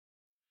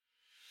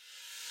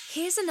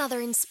Here's another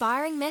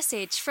inspiring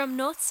message from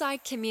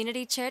Northside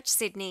Community Church,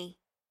 Sydney.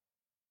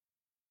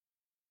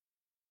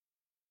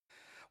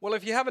 Well,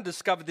 if you haven't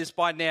discovered this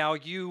by now,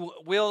 you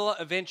will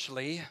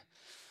eventually,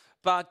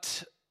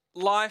 but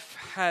life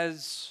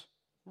has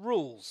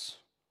rules.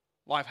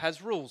 Life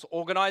has rules.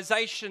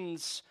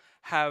 Organizations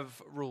have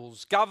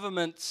rules.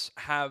 Governments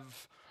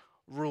have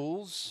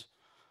rules.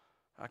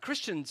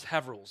 Christians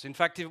have rules. In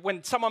fact,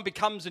 when someone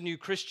becomes a new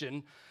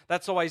Christian,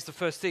 that's always the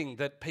first thing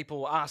that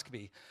people ask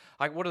me.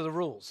 Like, what are the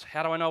rules?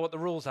 How do I know what the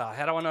rules are?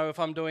 How do I know if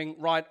I'm doing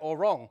right or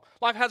wrong?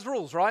 Life has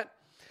rules, right?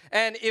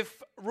 And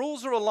if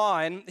rules are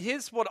aligned,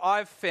 here's what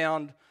I've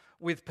found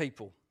with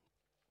people,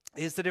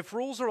 is that if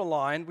rules are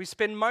aligned, we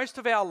spend most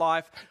of our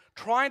life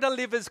trying to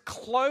live as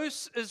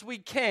close as we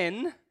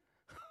can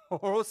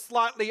or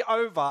slightly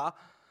over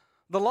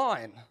the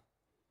line.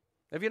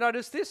 Have you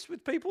noticed this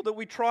with people, that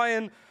we try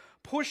and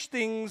push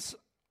things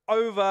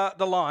over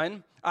the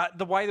line?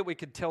 The way that we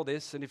could tell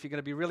this, and if you're going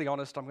to be really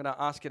honest, I'm going to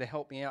ask you to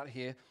help me out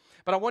here.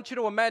 But I want you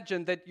to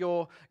imagine that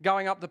you're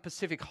going up the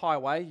Pacific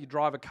Highway. You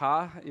drive a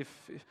car.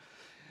 If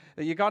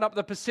you're going up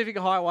the Pacific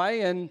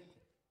Highway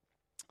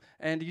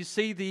and you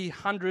see the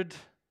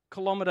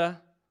 100-kilometre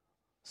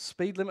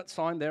speed limit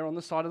sign there on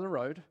the side of the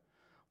road,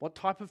 what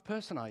type of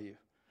person are you?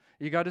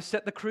 You go to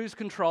set the cruise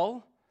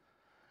control,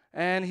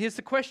 and here's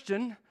the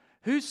question: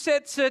 who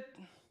sets it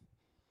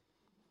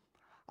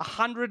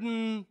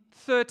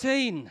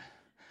 113,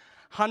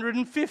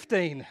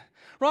 115?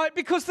 Right?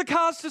 Because the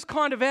car's just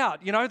kind of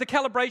out, you know, the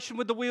calibration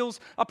with the wheels,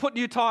 I put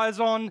new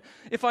tyres on.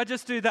 If I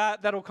just do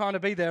that, that'll kind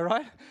of be there,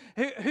 right?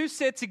 Who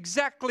sets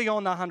exactly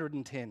on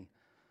 110?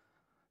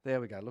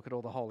 There we go. Look at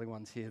all the holy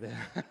ones here there.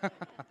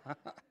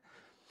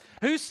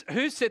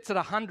 Who sets at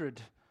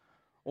 100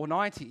 or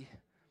 90?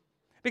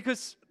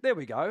 Because, there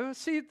we go,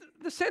 see,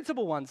 the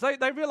sensible ones,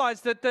 they realise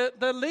that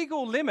the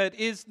legal limit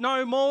is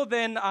no more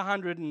than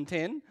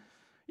 110.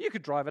 You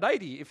could drive at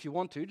 80 if you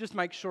want to, just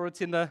make sure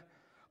it's in the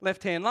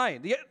left-hand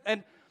lane.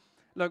 And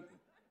look,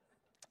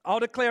 I'll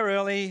declare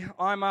early,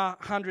 I'm a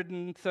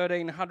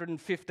 113,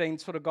 115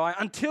 sort of guy,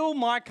 until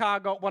my car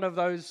got one of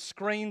those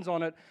screens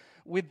on it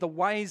with the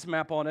Waze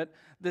map on it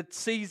that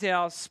sees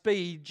our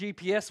speed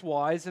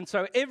GPS-wise, and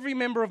so every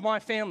member of my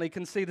family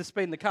can see the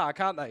speed in the car,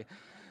 can't they?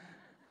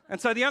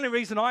 And so the only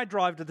reason I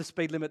drive to the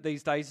speed limit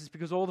these days is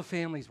because all the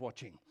family's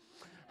watching.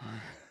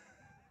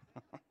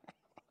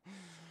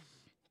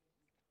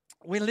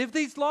 We live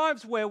these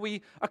lives where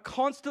we are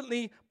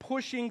constantly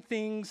pushing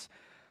things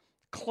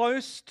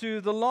close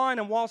to the line,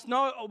 and whilst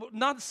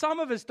some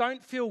of us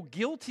don't feel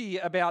guilty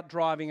about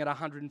driving at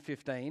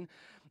 115,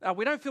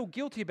 we don't feel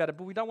guilty about it,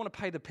 but we don't want to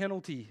pay the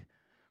penalty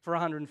for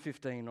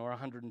 115 or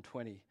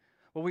 120.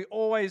 Well, we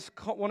always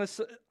want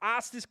to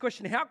ask this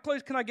question: how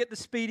close can I get to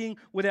speeding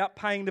without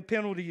paying the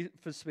penalty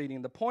for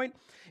speeding? The point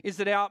is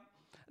that our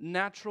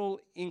natural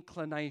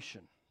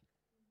inclination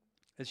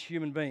as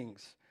human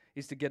beings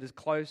is to get as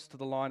close to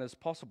the line as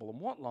possible. And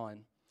what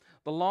line?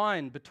 The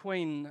line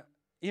between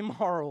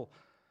immoral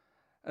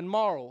and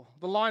moral,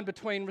 the line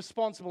between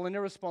responsible and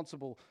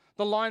irresponsible,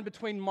 the line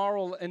between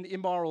moral and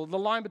immoral, the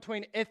line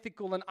between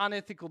ethical and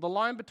unethical, the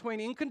line between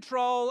in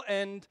control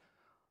and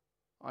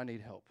I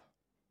need help.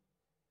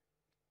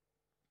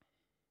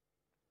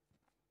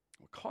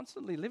 We're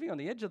constantly living on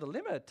the edge of the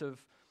limit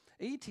of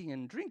eating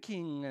and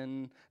drinking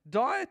and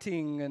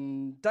dieting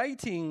and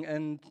dating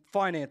and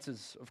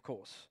finances, of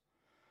course.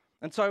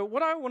 And so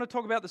what I want to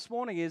talk about this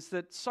morning is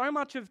that so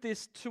much of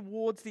this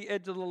towards the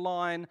edge of the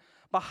line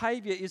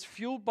behavior is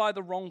fueled by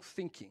the wrong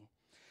thinking.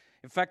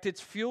 In fact, it's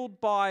fueled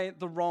by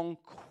the wrong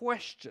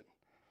question.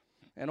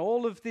 And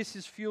all of this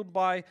is fueled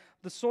by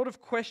the sort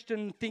of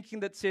question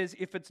thinking that says,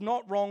 if it's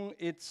not wrong,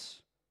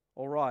 it's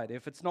all right.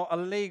 If it's not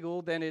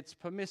illegal, then it's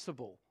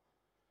permissible.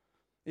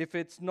 If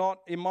it's not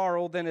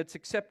immoral, then it's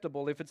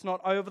acceptable. If it's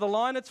not over the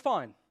line, it's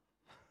fine.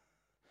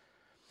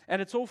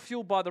 And it's all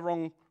fueled by the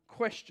wrong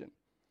question.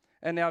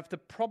 And now if the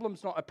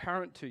problem's not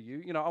apparent to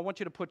you, I want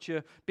you to put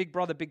your big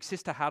brother, big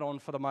sister hat on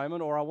for the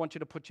moment, or I want you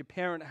to put your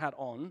parent hat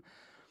on.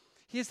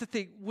 Here's the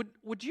thing,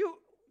 would you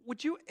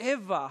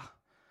ever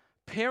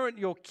parent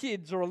your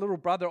kids or a little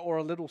brother or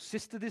a little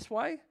sister this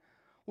way?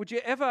 Would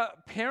you ever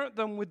parent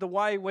them with the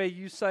way where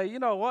you say, you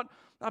know what,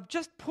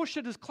 just push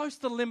it as close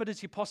to the limit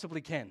as you possibly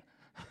can?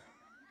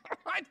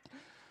 Right?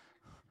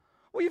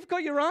 Well, you've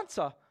got your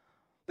answer.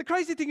 The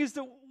crazy thing is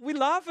that we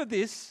laugh at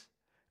this,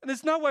 and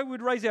there's no way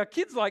we'd raise our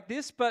kids like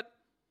this, but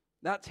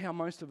that's how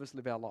most of us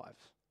live our lives.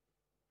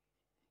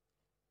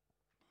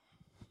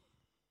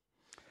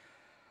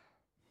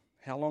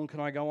 How long can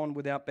I go on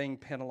without being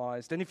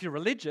penalized? And if you're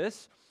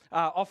religious,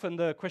 often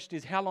the question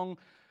is how long,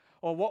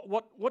 or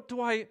what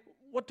do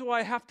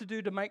I have to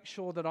do to make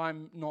sure that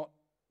I'm not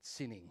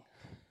sinning?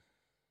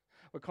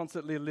 We're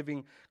constantly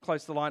living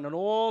close to the line, and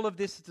all of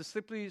this is a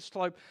slippery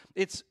slope.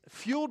 It's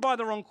fueled by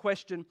the wrong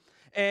question,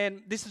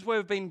 and this is where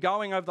we've been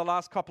going over the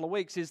last couple of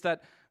weeks, is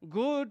that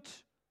good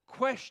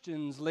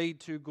questions lead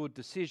to good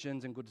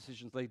decisions, and good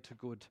decisions lead to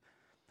good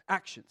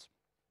actions.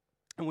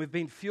 And we've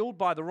been fueled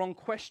by the wrong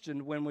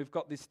question when we've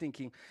got this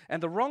thinking.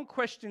 And the wrong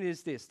question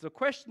is this. The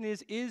question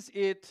is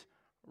it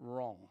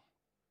wrong?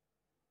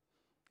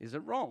 Is it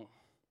wrong?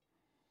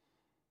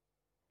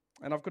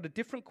 And I've got a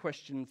different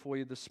question for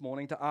you this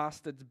morning to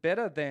ask that's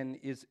better than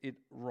is it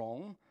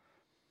wrong?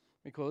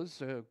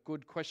 Because a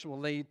good question will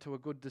lead to a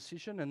good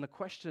decision. And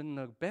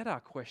the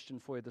better question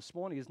for you this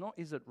morning is not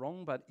is it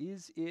wrong, but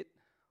is it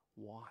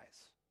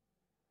wise?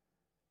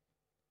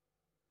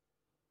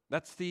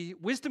 That's the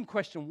wisdom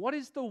question. What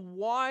is the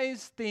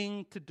wise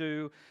thing to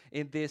do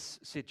in this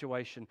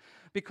situation?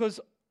 Because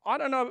I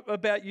don't know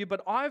about you,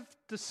 but I've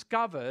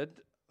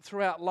discovered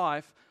throughout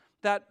life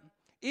that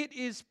it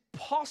is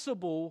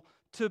possible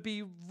to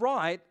be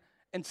right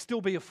and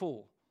still be a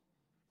fool.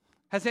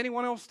 Has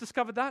anyone else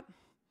discovered that?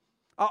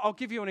 I'll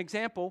give you an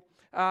example.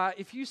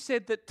 If you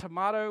said that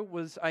tomato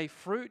was a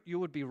fruit, you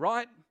would be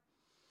right.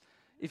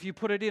 If you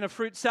put it in a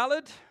fruit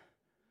salad,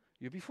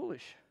 you'd be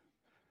foolish.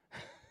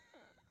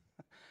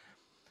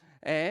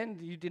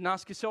 And you didn't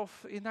ask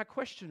yourself in that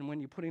question when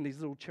you're putting these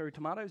little cherry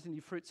tomatoes in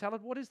your fruit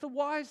salad, what is the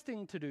wise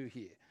thing to do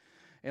here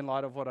in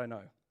light of what I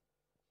know?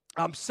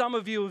 Some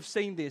of you have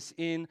seen this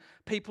in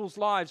people's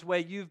lives where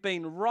you've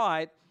been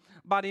right,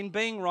 but in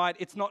being right,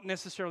 it's not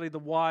necessarily the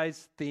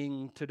wise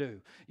thing to do.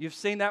 You've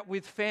seen that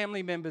with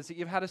family members that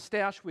you've had a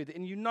stoush with,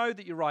 and you know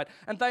that you're right,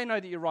 and they know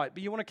that you're right,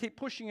 but you want to keep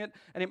pushing it,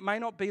 and it may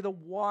not be the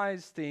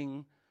wise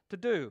thing to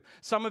do.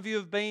 Some of you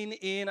have been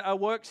in a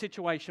work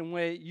situation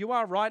where you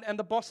are right and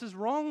the boss is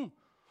wrong.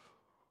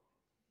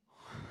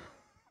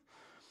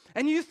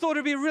 And you thought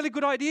it'd be a really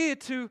good idea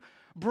to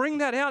bring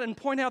that out and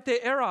point out their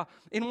error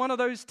in one of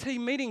those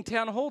team meeting,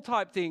 town hall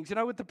type things,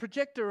 with the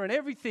projector and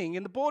everything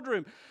in the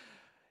boardroom.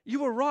 You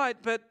were right,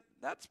 but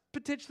that's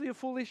potentially a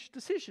foolish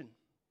decision.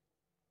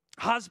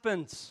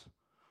 Husbands.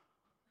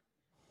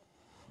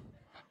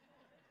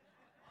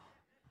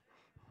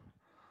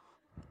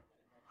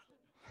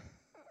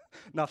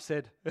 Enough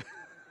said.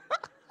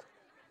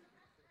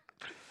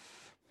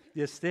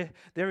 Yes,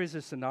 there is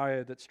a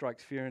scenario that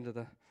strikes fear into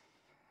the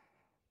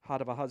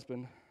heart of a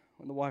husband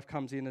when the wife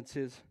comes in and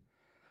says,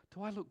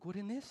 "Do I look good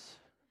in this?"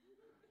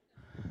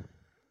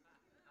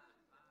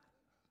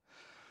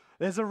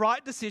 There's a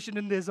right decision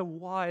and there's a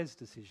wise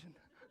decision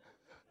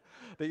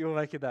that you're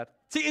making that.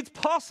 See, it's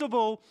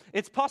possible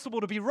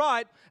to be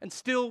right and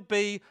still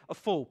be a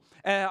fool.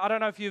 I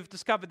don't know if you've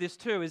discovered this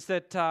too, is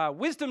that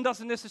wisdom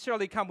doesn't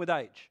necessarily come with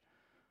age.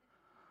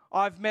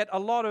 I've met a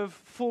lot of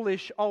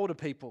foolish older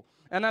people,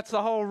 and that's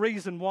the whole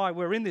reason why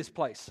we're in this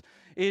place,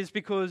 is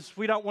because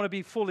we don't want to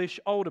be foolish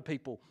older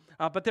people.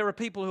 But there are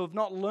people who have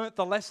not learnt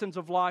the lessons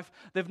of life.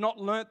 They've not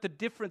learnt the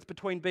difference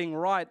between being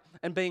right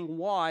and being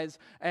wise,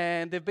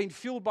 and they've been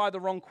fueled by the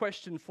wrong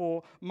question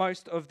for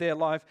most of their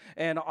life,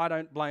 and I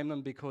don't blame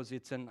them because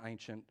it's an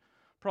ancient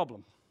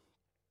problem.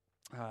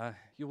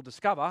 You'll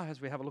discover,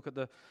 as we have a look at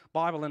the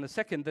Bible in a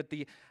second, that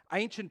the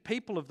ancient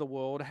people of the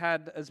world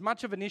had as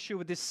much of an issue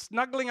with this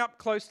snuggling up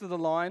close to the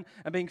line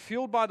and being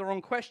fueled by the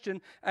wrong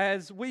question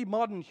as we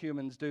modern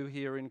humans do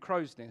here in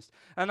Crow's Nest.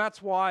 And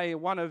that's why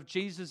one of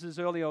Jesus'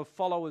 earlier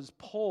followers,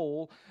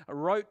 Paul,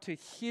 wrote to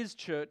his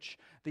church,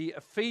 the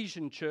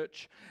Ephesian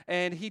church,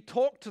 and he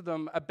talked to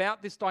them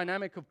about this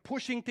dynamic of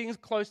pushing things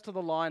close to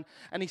the line,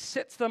 and he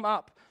sets them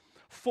up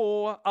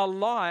for a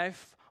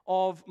life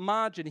of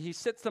margin. He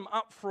sets them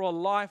up for a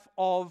life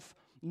of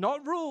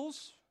not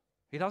rules.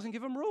 He doesn't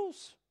give them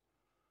rules.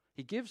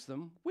 He gives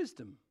them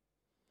wisdom.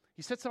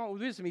 He sets them up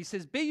with wisdom. He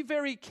says, be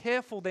very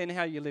careful then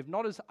how you live,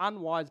 not as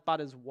unwise,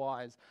 but as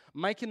wise,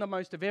 making the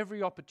most of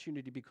every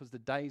opportunity because the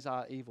days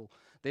are evil.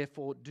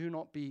 Therefore, do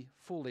not be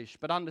foolish,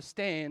 but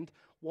understand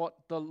what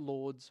the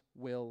Lord's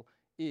will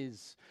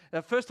is.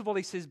 Now, first of all,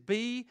 he says,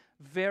 be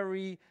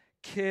very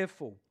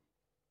careful.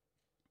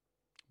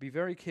 Be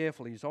very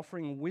careful. He's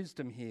offering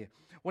wisdom here.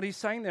 What he's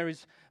saying there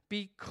is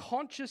be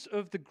conscious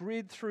of the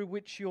grid through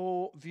which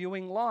you're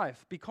viewing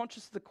life. Be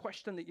conscious of the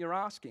question that you're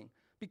asking.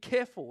 Be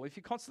careful. If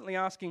you're constantly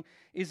asking,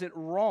 is it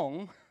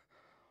wrong?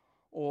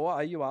 Or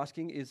are you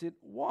asking, is it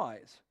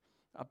wise?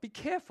 Be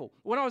careful.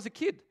 When I was a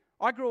kid,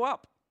 I grew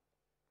up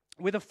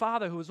with a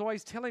father who was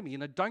always telling me,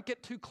 don't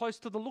get too close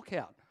to the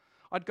lookout.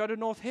 I'd go to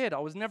North Head. I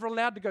was never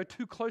allowed to go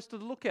too close to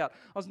the lookout.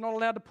 I was not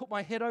allowed to put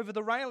my head over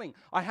the railing.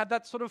 I had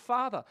that sort of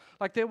father.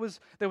 Like there was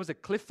a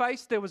cliff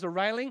face, there was a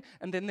railing,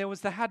 and then there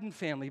was the Haddon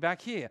family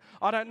back here.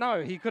 I don't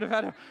know. He could have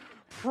had a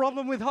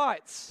problem with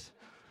heights.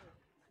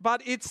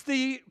 But it's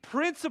the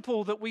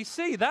principle that we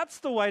see. That's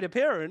the way to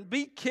parent.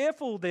 Be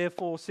careful,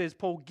 therefore, says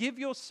Paul. Give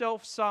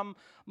yourself some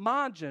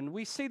margin.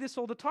 We see this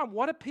all the time.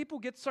 Why do people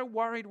get so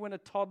worried when a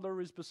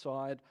toddler is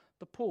beside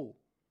the pool?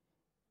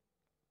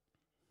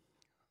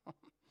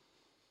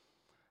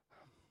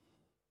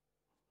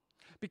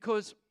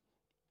 Because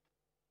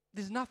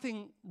there's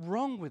nothing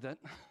wrong with it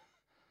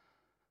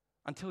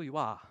until you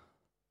are.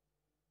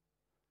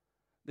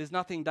 There's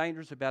nothing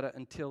dangerous about it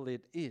until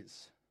it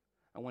is.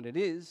 And when it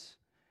is,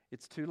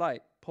 it's too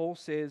late. Paul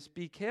says,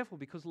 be careful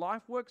because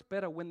life works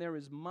better when there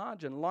is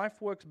margin.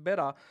 Life works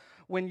better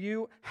when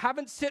you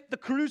haven't set the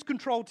cruise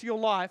control to your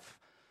life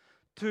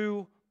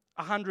to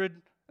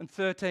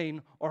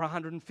 113 or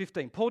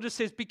 115. Paul just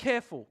says, be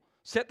careful.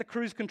 Set the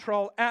cruise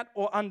control at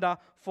or under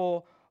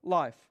for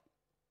life.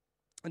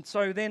 And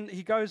so then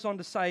he goes on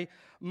to say,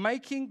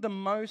 making the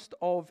most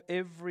of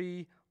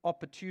every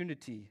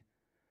opportunity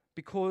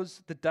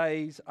because the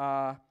days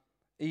are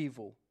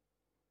evil.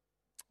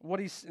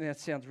 That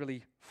sounds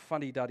really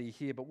funny-duddy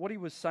here, but what he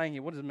was saying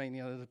here, what does it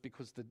mean,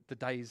 because the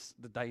days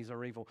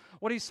are evil?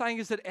 What he's saying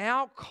is that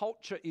our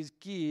culture is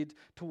geared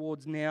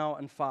towards now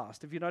and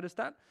fast. Have you noticed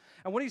that?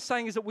 And what he's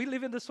saying is that we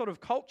live in this sort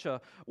of culture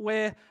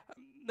where,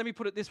 let me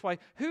put it this way,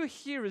 who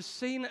here has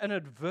seen an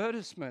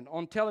advertisement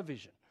on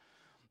television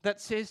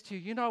that says to you,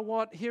 you know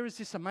what, here is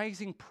this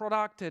amazing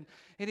product and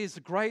it is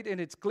great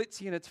and it's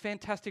glitzy and it's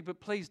fantastic,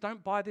 but please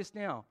don't buy this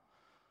now.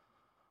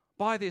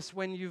 Buy this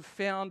when you've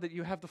found that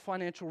you have the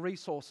financial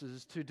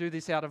resources to do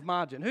this out of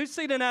margin. Who's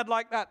seen an ad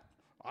like that?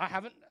 I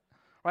haven't.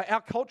 Right?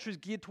 Our culture is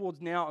geared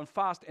towards now and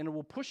fast, and it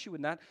will push you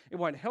in that. It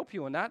won't help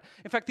you in that.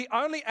 In fact, the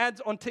only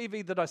ads on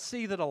TV that I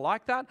see that are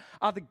like that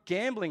are the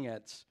gambling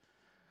ads.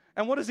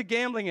 And what does a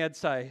gambling ad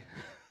say?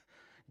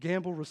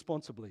 Gamble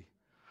responsibly,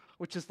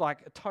 which is like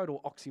a total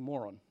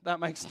oxymoron. That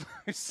makes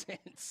no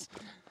sense.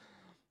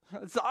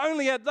 It's the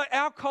only ad.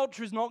 Our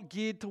culture is not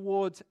geared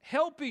towards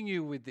helping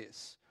you with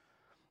this.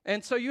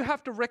 And so you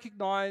have to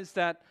recognize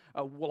that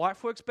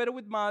life works better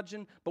with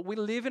margin, but we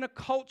live in a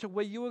culture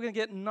where you are going to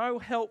get no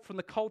help from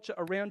the culture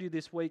around you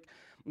this week.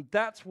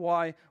 That's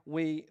why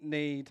we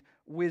need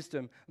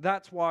wisdom.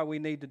 That's why we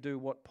need to do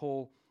what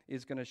Paul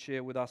is going to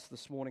share with us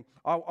this morning.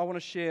 I want to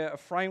share a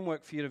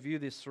framework for you to view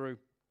this through.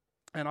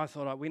 And I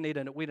thought we need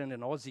an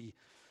Aussie.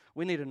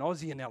 We need an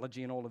Aussie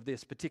analogy in all of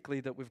this,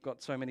 particularly that we've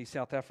got so many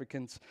South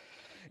Africans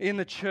in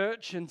the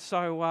church. And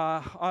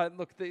so,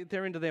 look,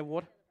 they're into their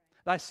water.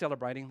 They're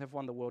celebrating. They've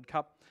won the World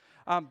Cup.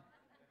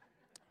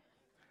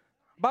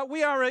 But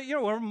we are,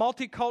 we're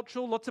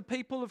multicultural. Lots of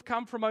people have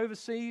come from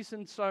overseas.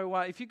 And so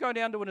if you go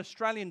down to an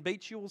Australian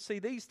beach, you will see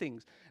these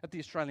things at the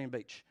Australian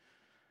beach.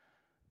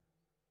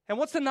 And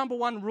what's the number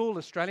one rule,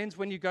 Australians,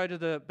 when you go to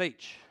the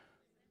beach?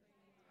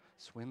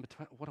 Swim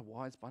between. What a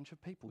wise bunch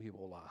of people you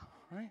all are,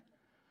 right?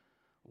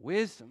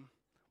 Wisdom.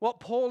 What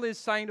Paul is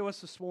saying to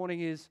us this morning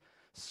is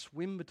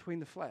swim between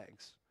the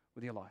flags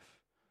with your life.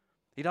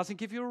 He doesn't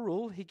give you a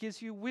rule, he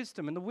gives you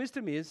wisdom. And the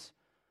wisdom is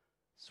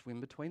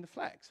swim between the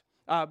flags.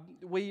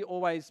 We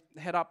always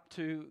head up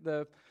to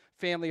the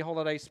family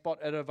holiday spot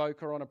at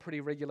Avoca on a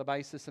pretty regular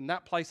basis. And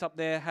that place up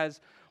there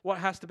has what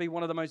has to be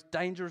one of the most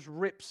dangerous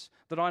rips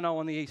that I know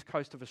on the east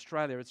coast of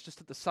Australia. It's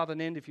just at the southern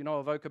end, if you know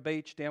Avoca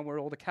Beach, down where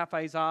all the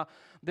cafes are.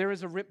 There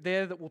is a rip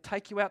there that will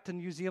take you out to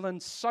New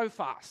Zealand so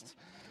fast.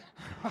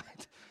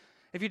 Right?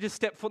 If you just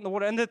step foot in the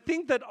water. And the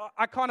thing that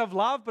I kind of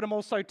love, but I'm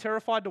also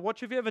terrified to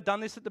watch, have you ever done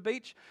this at the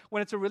beach?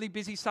 When it's a really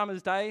busy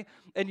summer's day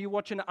and you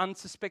watch an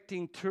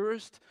unsuspecting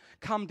tourist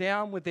come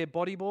down with their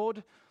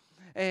bodyboard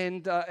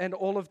and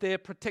all of their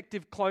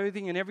protective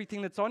clothing and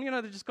everything that's on.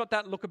 They've just got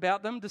that look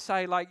about them to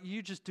say, like,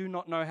 you just do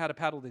not know how to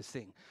paddle this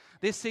thing.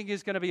 This thing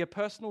is going to be a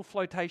personal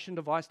flotation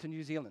device to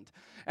New Zealand.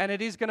 And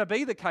it is going to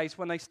be the case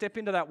when they step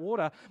into that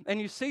water and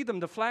you see them,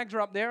 the flags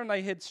are up there and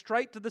they head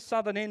straight to the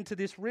southern end to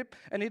this rip,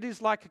 and it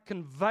is like a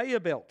conveyor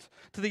belt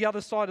to the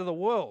other side of the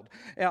world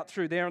out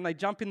through there, and they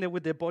jump in there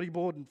with their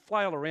bodyboard and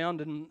flail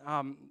around, and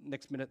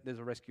next minute there's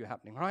a rescue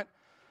happening, right?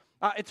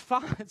 It's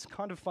fun. It's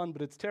kind of fun,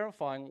 but it's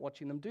terrifying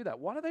watching them do that.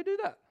 Why do they do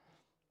that?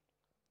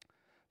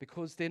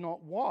 Because they're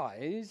not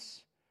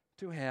wise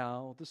to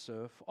how the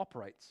surf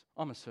operates.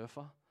 I'm a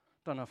surfer.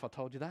 Don't know if I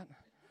told you that.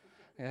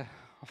 Yeah,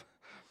 I'm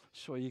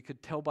sure you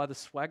could tell by the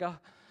swagger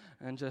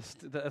and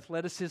just the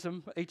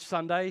athleticism each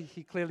Sunday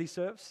he clearly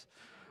surfs.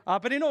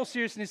 But in all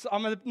seriousness,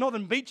 I'm a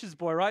Northern Beaches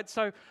boy, right?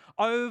 So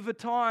over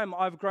time,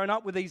 I've grown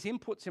up with these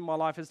inputs in my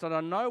life is that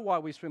I know why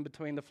we swim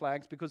between the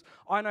flags, because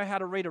I know how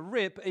to read a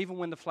rip even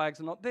when the flags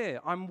are not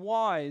there. I'm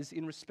wise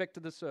in respect to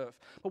the surf.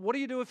 But what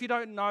do you do if you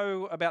don't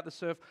know about the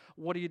surf?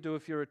 What do you do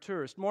if you're a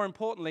tourist? More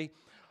importantly,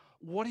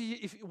 what do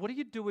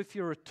you do if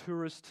you're a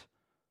tourist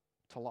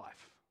to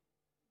life?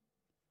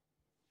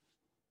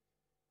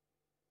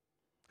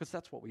 Because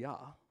that's what we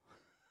are.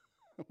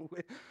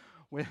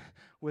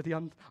 We're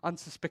the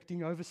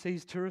unsuspecting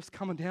overseas tourists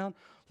coming down.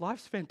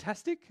 Life's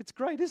fantastic. It's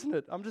great, isn't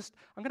it? I'm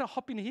going to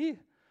hop in here.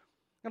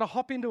 I'm going to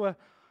hop into a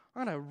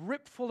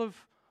rip full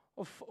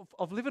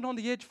of living on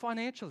the edge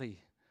financially.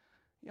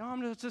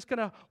 I'm just going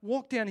to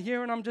walk down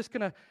here and I'm just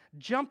going to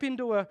jump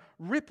into a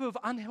rip of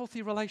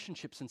unhealthy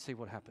relationships and see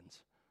what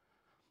happens.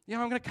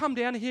 I'm going to come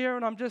down here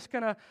and I'm just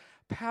going to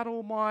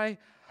paddle my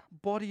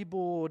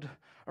bodyboard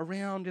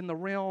around in the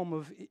realm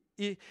of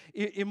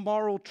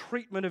immoral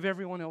treatment of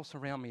everyone else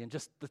around me, and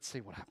just let's see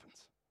what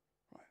happens.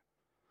 Right.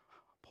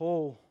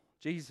 Paul,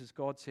 Jesus,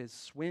 God says,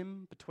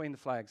 swim between the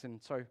flags.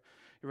 And so,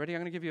 you ready?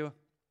 I'm going to give you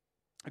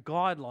a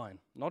guideline,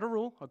 not a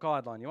rule, a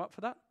guideline. You up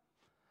for that?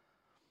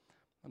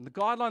 And the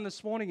guideline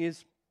this morning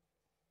is,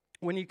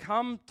 when you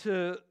come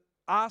to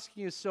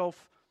asking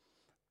yourself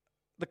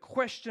the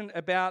question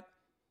about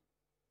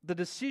the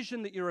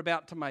decision that you're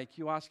about to make,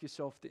 you ask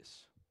yourself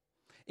this: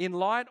 in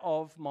light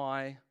of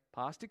my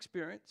past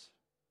experience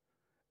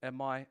and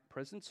my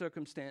present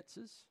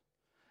circumstances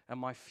and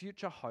my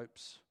future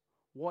hopes,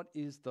 what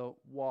is the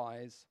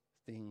wise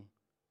thing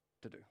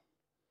to do?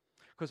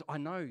 because I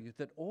know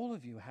that all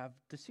of you have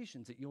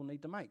decisions that you'll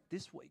need to make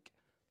this week,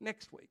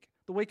 next week,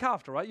 the week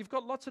after, right? You've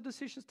got lots of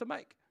decisions to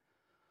make.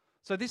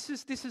 So this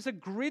is a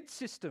grid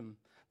system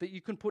that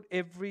you can put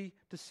every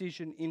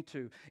decision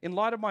into. In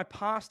light of my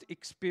past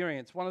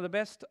experience, one of the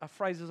best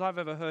phrases I've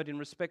ever heard in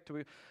respect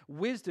to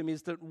wisdom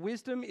is that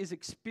wisdom is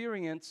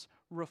experience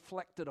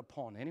reflected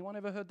upon. Anyone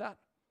ever heard that?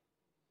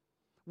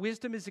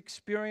 Wisdom is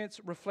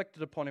experience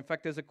reflected upon. In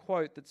fact, there's a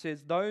quote that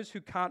says, "Those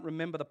who can't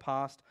remember the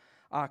past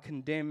are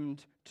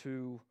condemned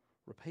to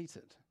repeat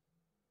it."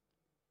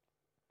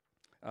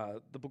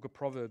 The book of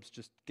Proverbs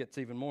just gets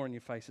even more in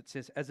your face. It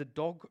says, "As a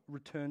dog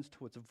returns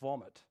to its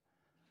vomit,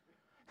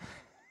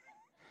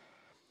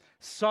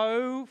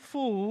 so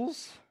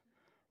fools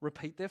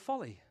repeat their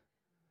folly."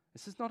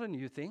 This is not a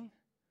new thing.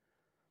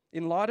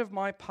 In light of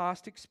my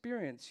past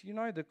experience,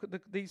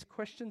 these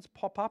questions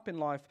pop up in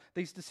life,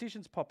 these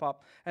decisions pop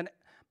up, and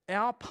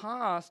our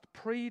past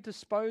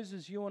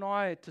predisposes you and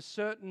I to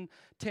certain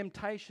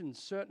temptations,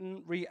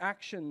 certain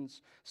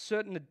reactions,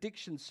 certain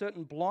addictions,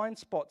 certain blind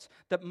spots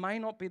that may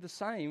not be the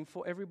same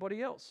for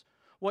everybody else.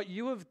 What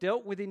you have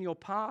dealt with in your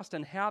past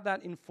and how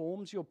that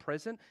informs your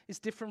present is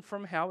different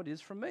from how it is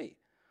for me.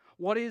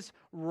 What is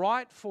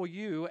right for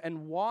you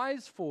and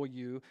wise for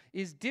you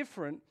is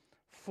different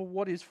for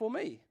what is for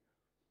me.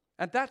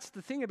 And that's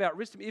the thing about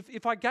wisdom.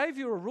 If I gave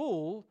you a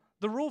rule,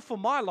 the rule for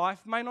my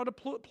life may not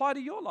apply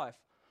to your life.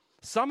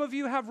 Some of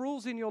you have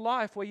rules in your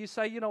life where you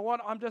say, you know what,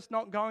 I'm just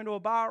not going to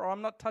a bar, or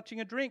I'm not touching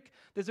a drink.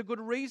 There's a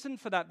good reason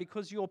for that,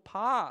 because your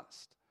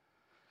past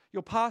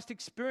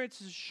experience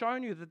has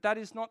shown you that that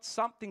is not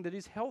something that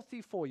is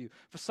healthy for you.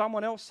 For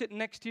someone else sitting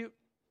next to you,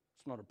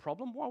 it's not a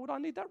problem. Why would I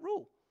need that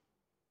rule?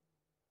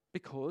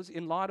 Because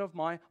in light of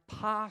my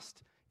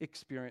past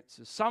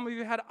experiences, some of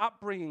you had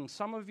upbringing,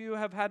 some of you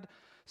have had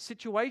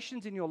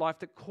situations in your life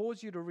that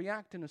cause you to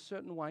react in a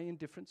certain way in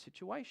different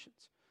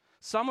situations.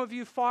 Some of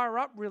you fire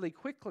up really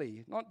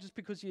quickly, not just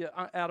because you're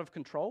out of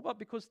control, but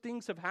because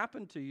things have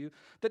happened to you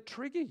that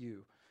trigger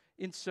you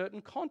in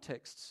certain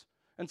contexts.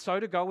 And so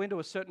to go into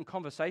a certain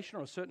conversation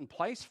or a certain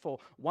place for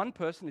one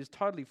person is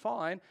totally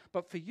fine,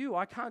 but for you,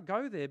 I can't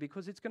go there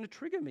because it's going to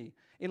trigger me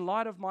in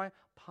light of my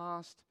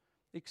past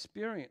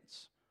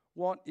experience.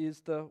 What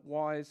is the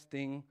wise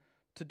thing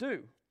to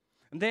do?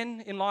 And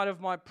then in light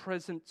of my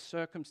present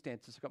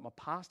circumstances, I've got my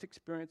past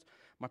experience,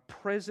 my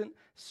present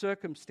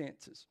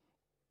circumstances.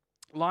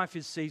 Life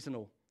is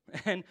seasonal,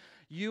 and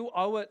you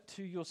owe it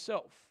to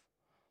yourself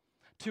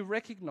to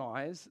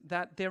recognize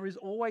that there is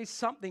always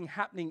something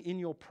happening in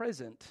your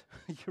present,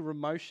 your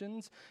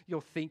emotions,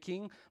 your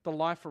thinking, the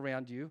life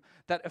around you,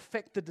 that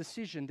affect the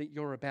decision that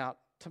you're about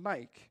to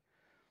make.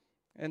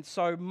 And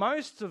so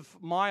most of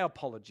my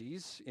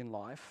apologies in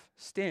life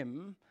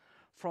stem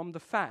from the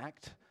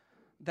fact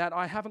that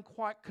I haven't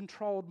quite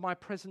controlled my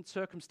present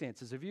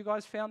circumstances. Have you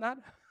guys found that?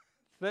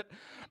 That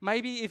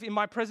maybe if in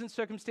my present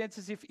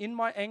circumstances, if in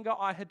my anger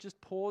I had just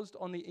paused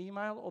on the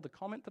email or the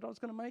comment that I was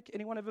going to make.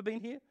 Anyone ever been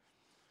here?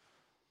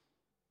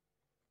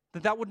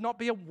 That would not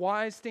be a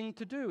wise thing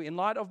to do. In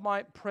light of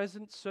my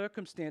present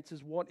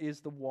circumstances, what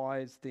is the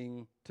wise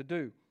thing to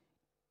do?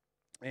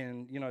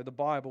 And, the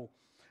Bible,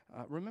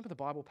 remember the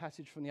Bible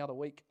passage from the other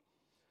week?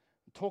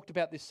 Talked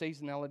about this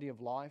seasonality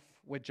of life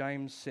where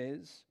James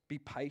says, "Be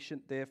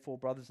patient, therefore,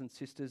 brothers and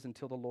sisters,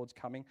 until the Lord's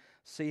coming.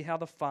 See how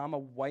the farmer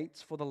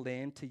waits for the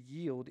land to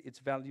yield its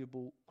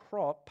valuable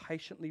crop,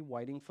 patiently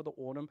waiting for the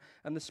autumn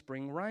and the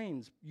spring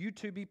rains. You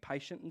too be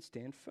patient and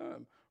stand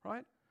firm,"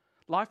 right?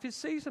 Life is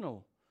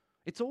seasonal.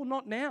 It's all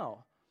not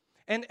now.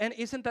 And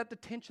isn't that the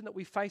tension that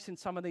we face in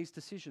some of these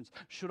decisions?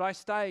 Should I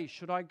stay?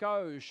 Should I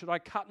go? Should I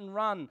cut and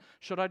run?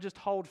 Should I just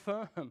hold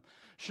firm?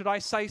 Should I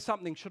say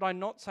something? Should I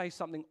not say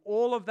something?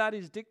 All of that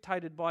is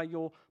dictated by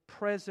your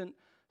present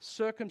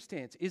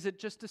circumstance. Is it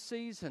just a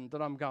season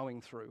that I'm going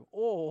through?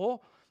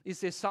 Or is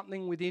there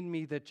something within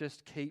me that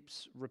just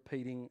keeps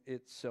repeating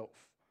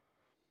itself?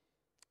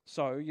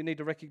 So you need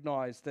to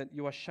recognize that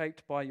you are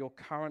shaped by your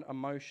current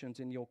emotions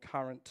and your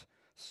current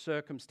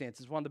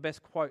circumstances. One of the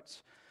best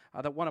quotes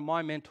that one of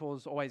my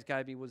mentors always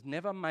gave me was,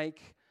 "Never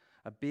make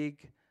a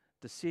big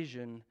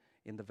decision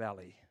in the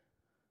valley."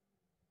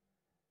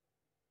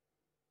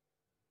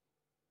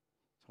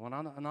 So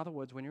in other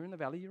words, when you're in the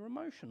valley, you're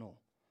emotional.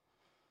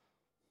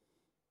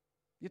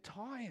 You're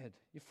tired,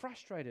 you're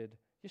frustrated,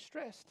 you're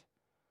stressed.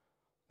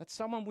 That's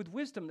someone with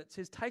wisdom that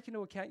says, take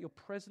into account your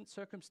present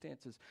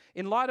circumstances.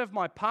 In light of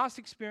my past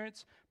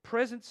experience,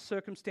 present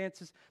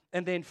circumstances,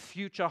 and then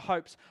future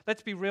hopes.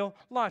 Let's be real,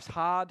 life's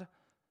hard,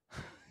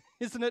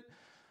 isn't it?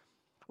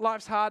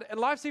 Life's hard, and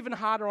life's even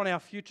harder on our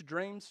future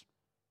dreams.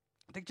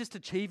 I think just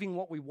achieving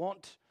what we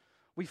want,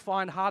 we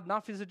find hard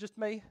enough. Is it just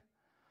me?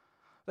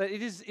 That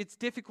it's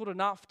difficult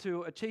enough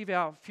to achieve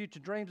our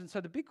future dreams. And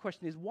so the big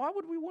question is, why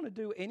would we want to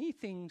do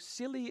anything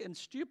silly and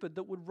stupid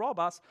that would rob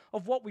us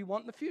of what we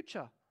want in the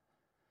future?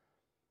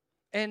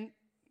 And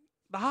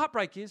the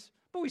heartbreak is,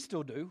 but we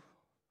still do.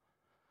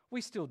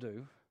 We still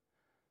do.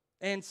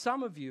 And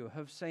some of you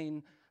have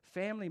seen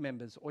family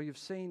members or you've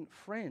seen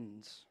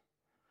friends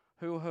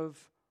who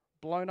have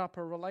blown up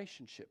a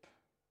relationship,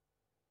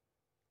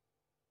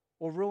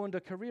 or ruined a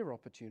career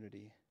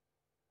opportunity,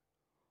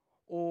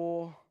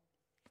 or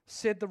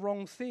said the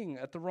wrong thing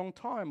at the wrong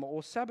time,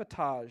 or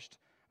sabotaged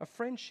a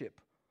friendship,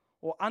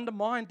 or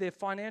undermined their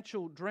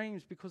financial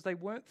dreams because they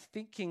weren't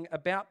thinking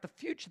about the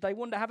future. They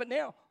wanted to have it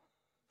now.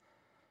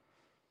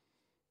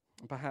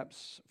 And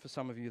perhaps for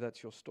some of you,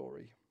 that's your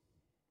story.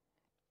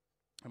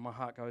 And my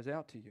heart goes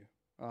out to you.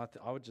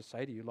 I would just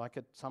say to you, like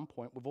at some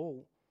point, we've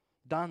all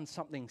done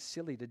something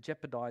silly to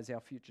jeopardize our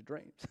future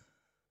dreams.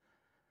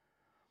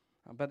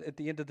 But at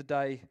the end of the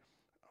day,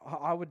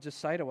 I would just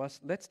say to us,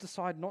 let's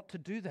decide not to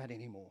do that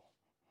anymore.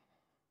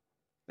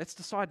 Let's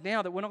decide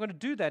now that we're not going to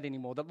do that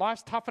anymore, that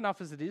life's tough enough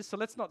as it is, so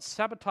let's not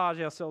sabotage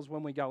ourselves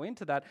when we go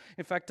into that.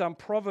 In fact, Psalm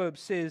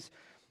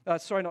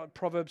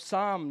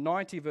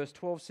 90 verse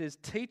 12 says,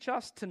 teach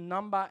us to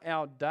number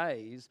our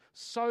days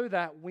so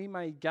that we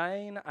may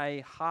gain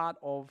a heart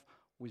of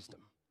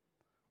wisdom.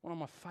 One of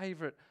my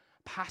favorite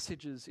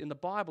passages in the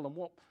Bible, and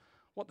what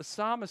the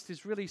psalmist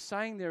is really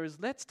saying there is,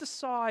 let's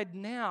decide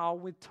now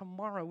with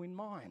tomorrow in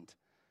mind.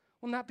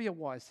 Wouldn't that be a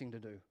wise thing to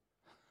do?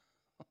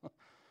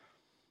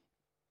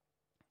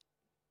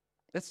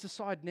 Let's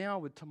decide now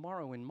with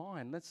tomorrow in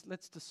mind.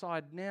 Let's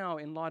decide now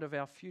in light of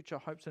our future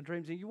hopes and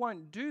dreams. And you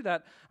won't do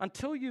that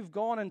until you've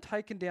gone and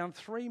taken down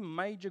 3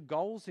 major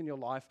goals in your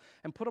life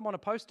and put them on a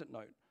post-it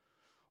note.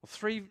 Or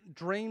 3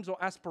 dreams or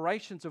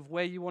aspirations of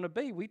where you want to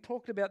be. We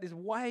talked about this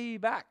way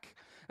back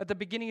at the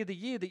beginning of the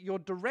year, that your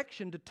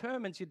direction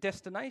determines your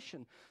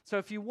destination. So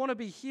if you want to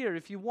be here,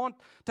 if you want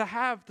to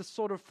have the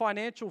sort of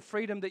financial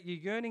freedom that you're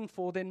yearning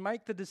for, then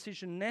make the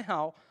decision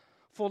now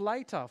for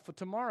later, for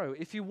tomorrow.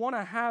 If you want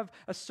to have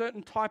a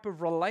certain type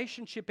of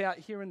relationship out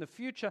here in the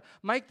future,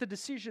 make the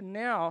decision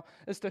now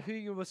as to who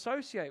you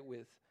associate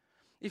with.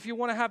 If you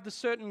want to have the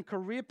certain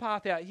career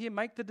path out here,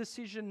 make the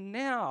decision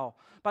now.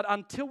 But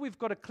until we've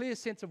got a clear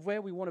sense of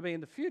where we want to be in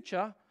the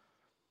future,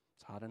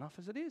 it's hard enough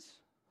as it is.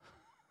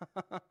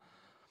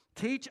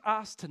 Teach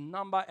us to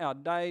number our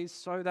days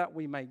so that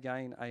we may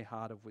gain a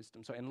heart of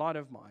wisdom. So in light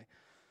of my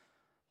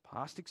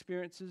past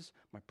experiences,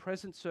 my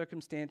present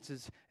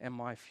circumstances, and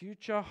my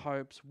future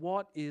hopes,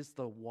 what is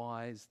the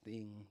wise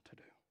thing to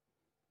do?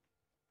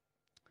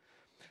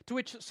 To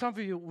which some of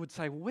you would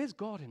say, well, where's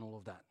God in all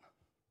of that?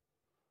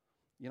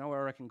 You know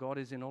where I reckon God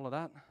is in all of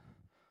that?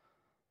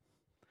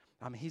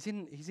 Jesus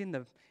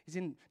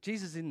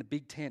is in the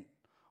big tent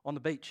on the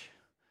beach,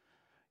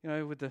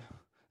 with the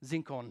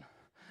zinc on.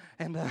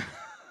 And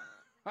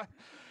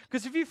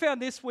because if you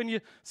found this when you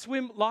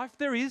swim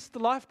there is the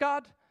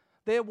lifeguard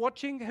there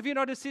watching. Have you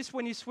noticed this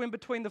when you swim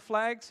between the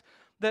flags?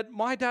 That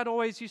my dad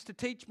always used to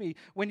teach me,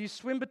 when you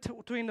swim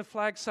between the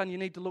flags, son, you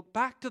need to look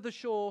back to the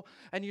shore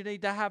and you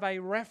need to have a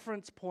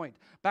reference point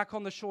back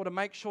on the shore to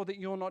make sure that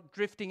you're not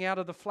drifting out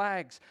of the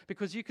flags,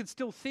 because you can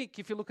still think,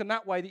 if you're looking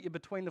that way, that you're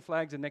between the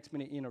flags and next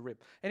minute you're in a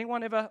rip.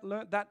 Anyone ever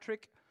learnt that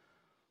trick?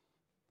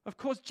 Of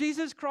course,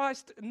 Jesus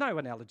Christ, no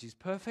analogy is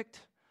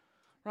perfect,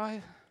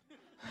 right?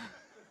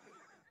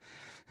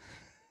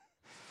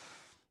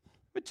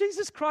 But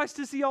Jesus Christ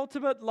is the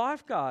ultimate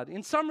lifeguard.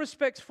 In some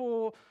respects,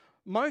 for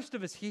most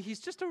of us here, he's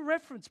just a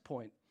reference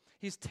point.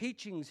 His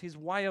teachings, his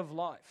way of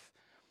life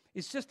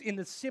is just, in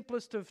the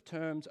simplest of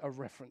terms, a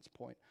reference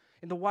point.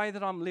 In the way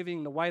that I'm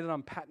living, the way that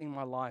I'm patterning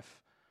my life,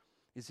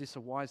 is this a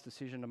wise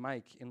decision to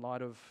make in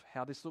light of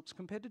how this looks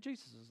compared to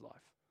Jesus'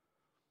 life?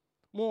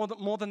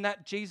 More than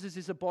that, Jesus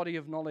is a body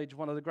of knowledge.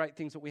 One of the great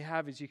things that we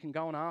have is you can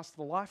go and ask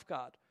the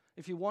lifeguard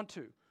if you want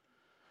to.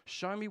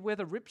 Show me where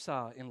the rips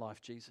are in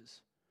life,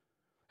 Jesus.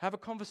 Have a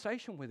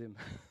conversation with him.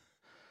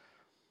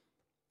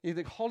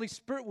 The Holy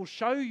Spirit will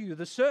show you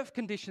the surf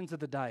conditions of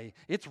the day.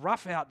 It's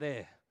rough out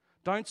there.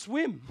 Don't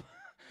swim.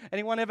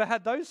 Anyone ever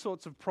had those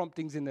sorts of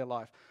promptings in their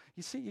life?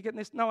 You see, you're getting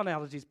this. No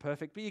analogy is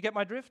perfect, but you get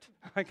my drift?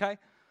 Okay?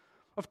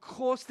 Of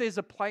course there's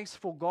a place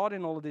for God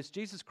in all of this.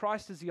 Jesus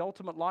Christ is the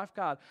ultimate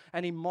lifeguard,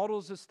 and he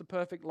models us the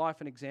perfect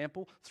life and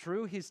example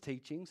through his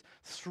teachings,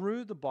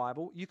 through the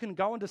Bible. You can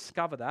go and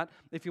discover that.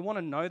 If you want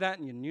to know that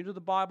and you're new to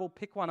the Bible,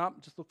 pick one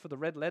up. Just look for the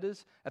red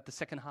letters at the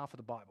second half of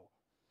the Bible.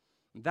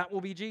 That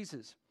will be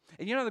Jesus.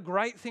 And the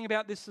great thing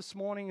about this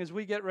morning as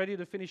we get ready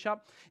to finish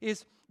up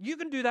is you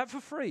can do that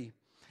for free.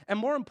 And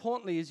more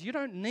importantly is you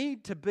don't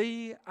need to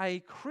be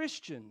a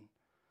Christian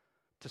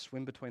to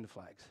swim between the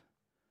flags.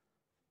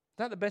 Is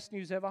that the best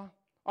news ever?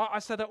 I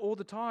say that all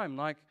the time.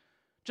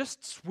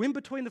 Just swim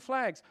between the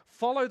flags.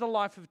 Follow the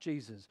life of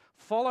Jesus.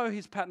 Follow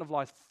his pattern of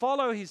life.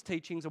 Follow his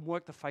teachings and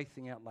work the faith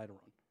thing out later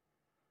on.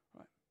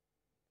 Right?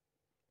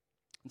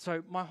 And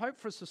so my hope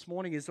for us this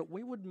morning is that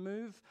we would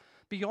move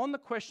beyond the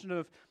question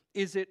of,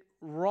 is it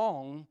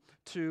wrong,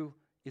 to,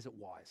 is it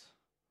wise?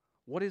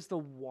 What is the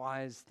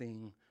wise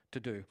thing to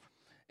do?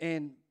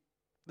 And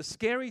the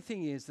scary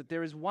thing is that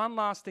there is one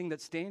last thing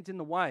that stands in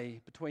the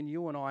way between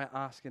you and I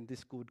asking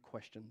this good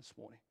question this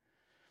morning.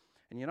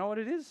 And you know what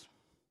it is?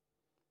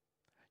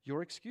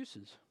 Your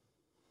excuses.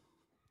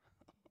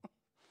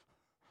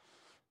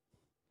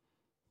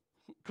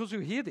 Because you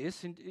hear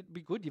this, and it'd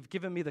be good. You've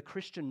given me the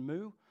Christian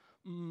moo.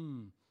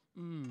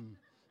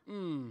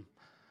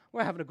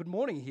 We're having a good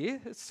morning here.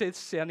 It's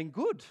sounding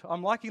good.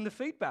 I'm liking the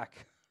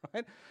feedback.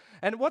 right?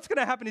 And what's going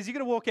to happen is you're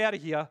going to walk out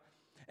of here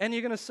and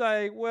you're going to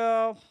say,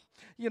 well,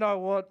 you know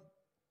what?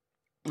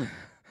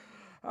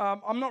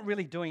 I'm not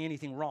really doing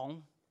anything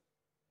wrong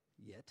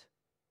yet.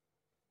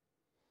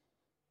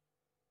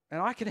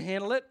 And I can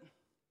handle it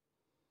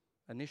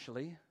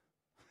initially.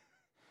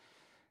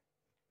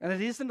 And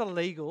it isn't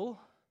illegal.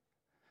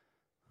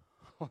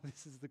 Oh,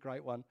 this is the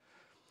great one.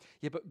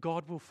 Yeah, but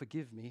God will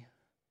forgive me.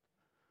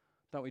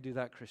 Don't we do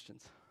that,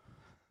 Christians?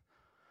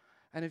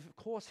 And of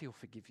course he'll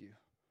forgive you.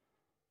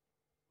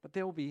 But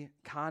there will be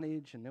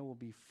carnage and there will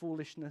be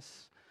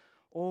foolishness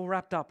all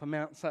wrapped up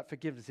amongst that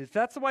forgiveness. If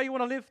that's the way you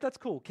want to live, that's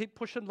cool. Keep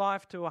pushing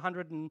life to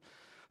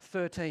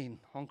 113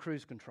 on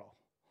cruise control,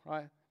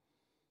 right?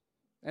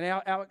 And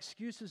our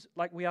excuses,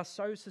 like we are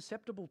so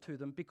susceptible to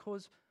them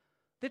because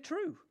they're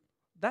true.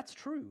 That's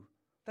true.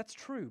 That's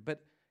true.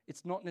 But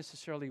it's not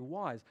necessarily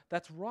wise.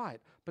 That's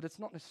right. But it's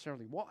not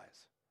necessarily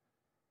wise.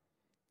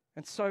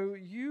 And so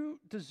you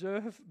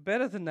deserve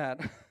better than that.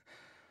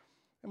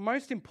 And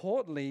most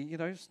importantly,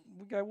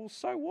 we go, well,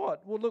 so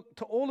what? Well, look,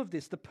 to all of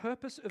this, the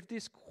purpose of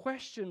this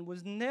question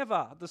was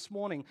never this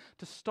morning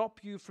to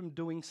stop you from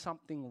doing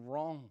something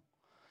wrong.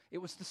 It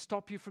was to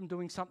stop you from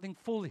doing something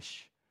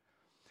foolish.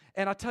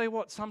 And I tell you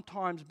what,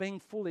 sometimes being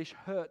foolish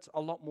hurts a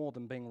lot more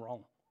than being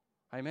wrong.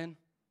 Amen?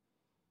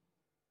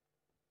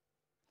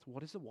 So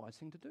what is the wise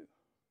thing to do?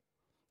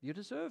 You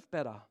deserve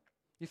better.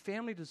 Your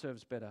family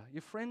deserves better.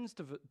 Your friends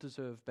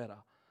deserve better.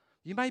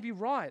 You may be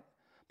right,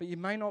 but you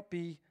may not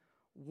be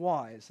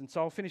wise. And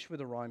so I'll finish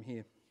with a rhyme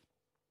here.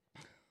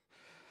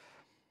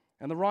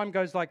 And the rhyme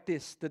goes like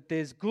this, that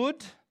there's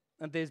good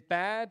and there's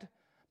bad,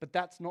 but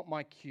that's not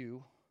my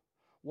cue.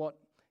 What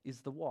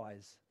is the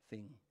wise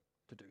thing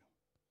to do?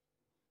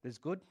 There's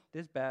good,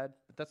 there's bad,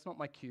 but that's not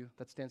my cue.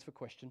 That stands for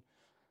question.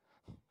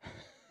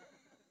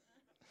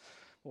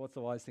 What's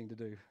the wise thing to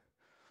do?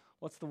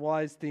 What's the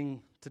wise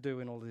thing to do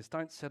in all of this?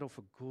 Don't settle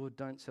for good.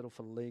 Don't settle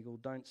for legal.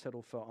 Don't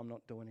settle for I'm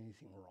not doing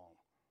anything wrong.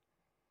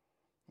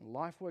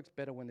 Life works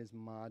better when there's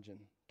margin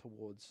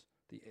towards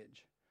the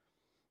edge.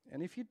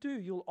 And if you do,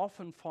 you'll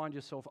often find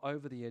yourself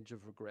over the edge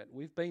of regret.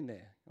 We've been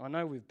there. I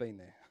know we've been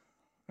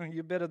there.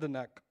 You're better than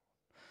that.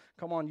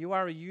 Come on, you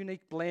are a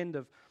unique blend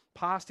of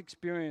past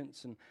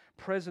experience and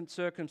present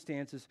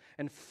circumstances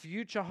and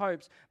future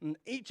hopes. And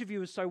each of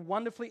you is so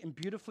wonderfully and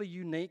beautifully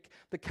unique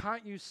that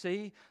can't you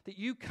see that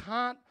you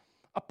can't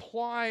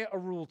apply a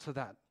rule to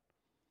that?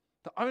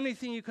 The only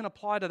thing you can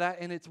apply to that,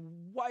 and it's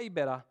way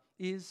better,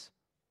 is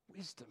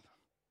wisdom.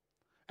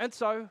 And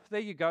so, there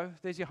you go.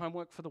 There's your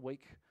homework for the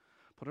week.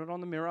 Put it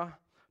on the mirror.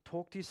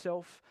 Talk to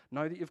yourself.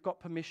 Know that you've got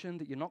permission,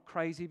 that you're not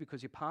crazy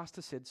because your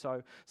pastor said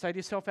so. Say to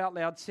yourself out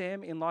loud,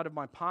 Sam, in light of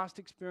my past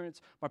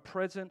experience, my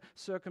present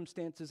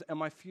circumstances, and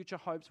my future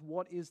hopes,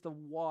 what is the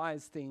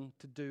wise thing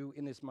to do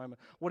in this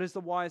moment? What is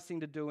the wise thing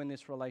to do in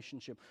this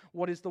relationship?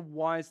 What is the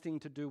wise thing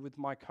to do with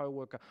my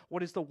coworker?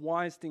 What is the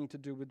wise thing to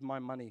do with my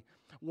money?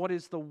 What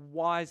is the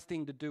wise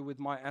thing to do with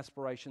my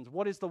aspirations?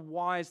 What is the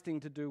wise thing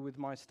to do with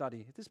my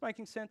study? Is this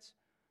making sense?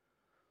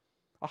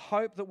 I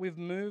hope that we've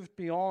moved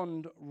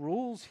beyond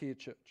rules here,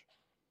 church.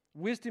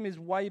 Wisdom is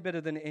way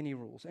better than any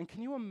rules. And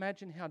can you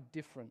imagine how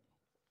different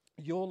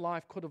your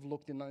life could have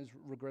looked in those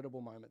regrettable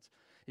moments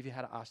if you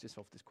had to ask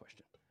yourself this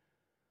question?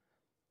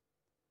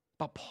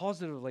 But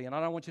positively, and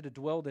I don't want you to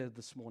dwell there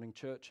this morning,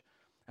 church,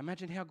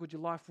 imagine how good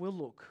your life will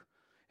look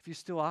if you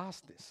still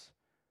ask this.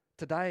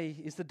 Today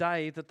is the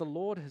day that the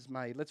Lord has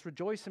made. Let's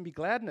rejoice and be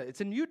glad in it.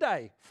 It's a new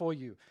day for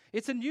you.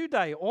 It's a new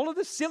day. All of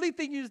the silly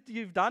things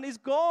you've done is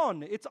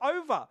gone. It's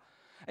over.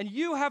 And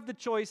you have the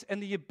choice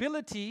and the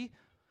ability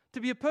to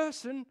be a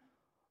person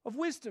of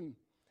wisdom.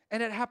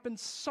 And it happens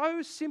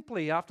so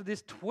simply after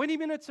this 20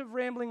 minutes of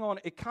rambling on.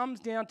 It comes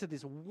down to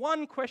this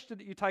one question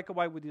that you take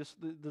away with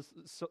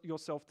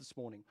yourself this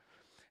morning.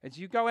 As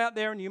you go out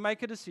there and you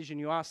make a decision,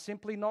 you ask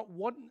simply not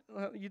what,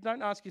 you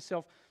don't ask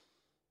yourself,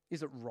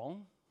 is it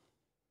wrong?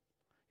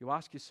 You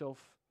ask yourself,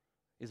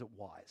 is it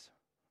wise?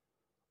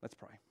 Let's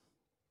pray.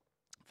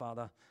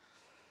 Father,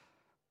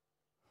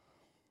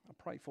 I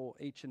pray for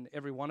each and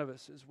every one of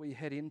us as we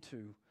head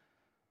into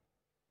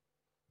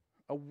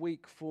a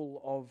week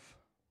full of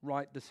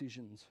right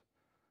decisions,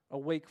 a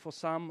week for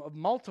some of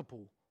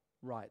multiple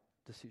right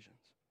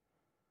decisions.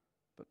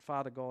 But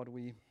Father God,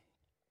 we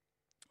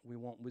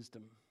want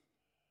wisdom.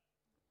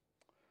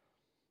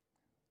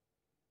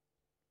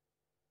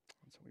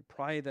 And so we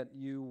pray that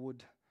you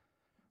would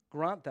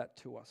grant that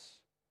to us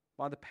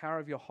by the power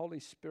of your Holy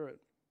Spirit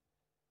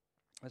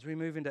as we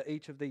move into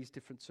each of these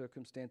different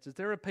circumstances.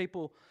 There are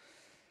people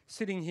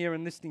sitting here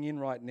and listening in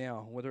right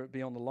now, whether it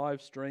be on the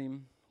live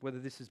stream, whether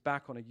this is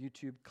back on a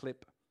YouTube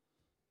clip,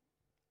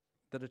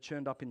 that are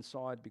churned up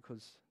inside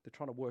because they're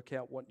trying to work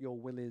out what your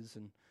will is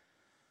and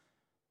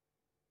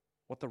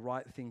what the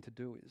right thing to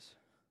do is.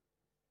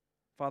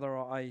 Father,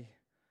 I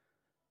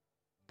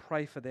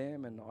pray for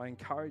them and I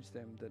encourage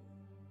them that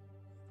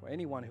for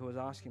anyone who is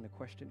asking the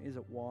question, is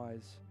it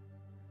wise,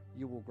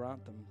 you will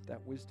grant them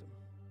that wisdom.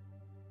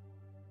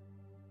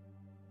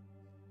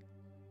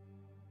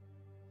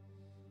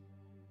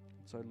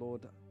 So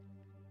Lord,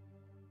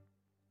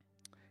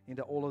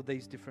 into all of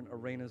these different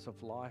arenas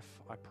of life.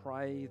 I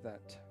pray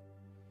that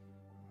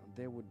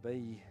there would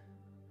be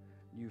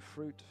new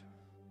fruit,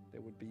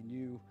 there would be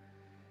new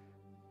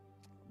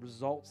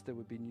results, there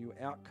would be new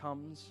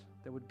outcomes,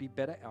 there would be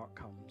better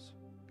outcomes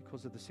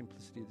because of the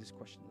simplicity of this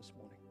question this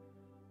morning.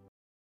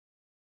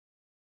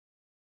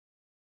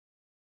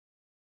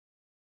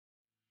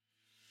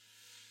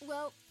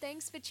 Well,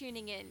 thanks for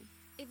tuning in.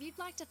 If you'd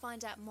like to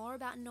find out more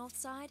about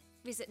Northside,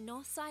 visit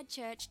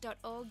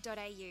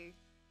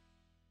northsidechurch.org.au.